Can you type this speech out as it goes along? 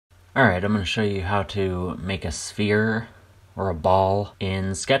Alright, I'm going to show you how to make a sphere or a ball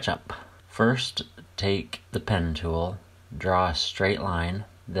in Sketchup. First, take the pen tool, draw a straight line,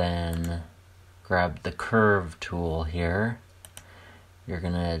 then grab the curve tool here. You're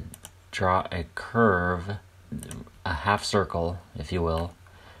going to draw a curve, a half circle, if you will,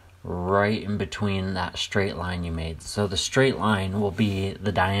 right in between that straight line you made. So the straight line will be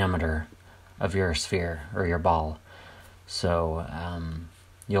the diameter of your sphere or your ball. So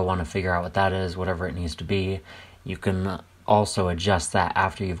you'll want to figure out what that is, whatever it needs to be. You can also adjust that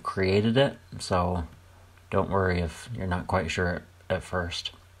after you've created it, so don't worry if you're not quite sure at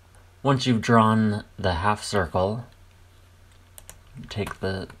first. Once you've drawn the half circle, take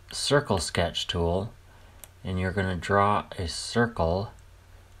the circle sketch tool and you're going to draw a circle.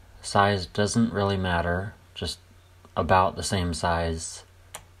 Size doesn't really matter, just about the same size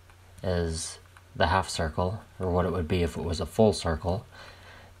as the half circle, or what it would be if it was a full circle.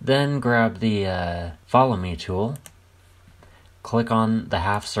 Then grab the follow me tool, click on the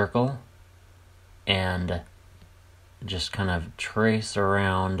half circle, and just kind of trace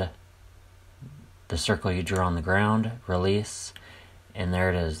around the circle you drew on the ground, release, and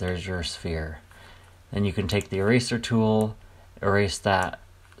there it is, there's your sphere. Then you can take the eraser tool, erase that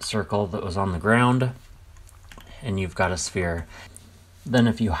circle that was on the ground, and you've got a sphere. Then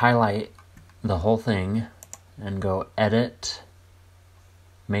if you highlight the whole thing and go edit,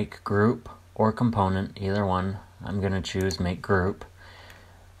 make group or component, either one, I'm going to choose make group.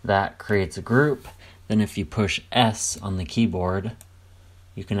 That creates a group. Then if you push S on the keyboard,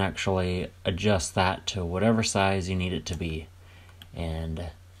 you can actually adjust that to whatever size you need it to be. And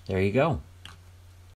there you go.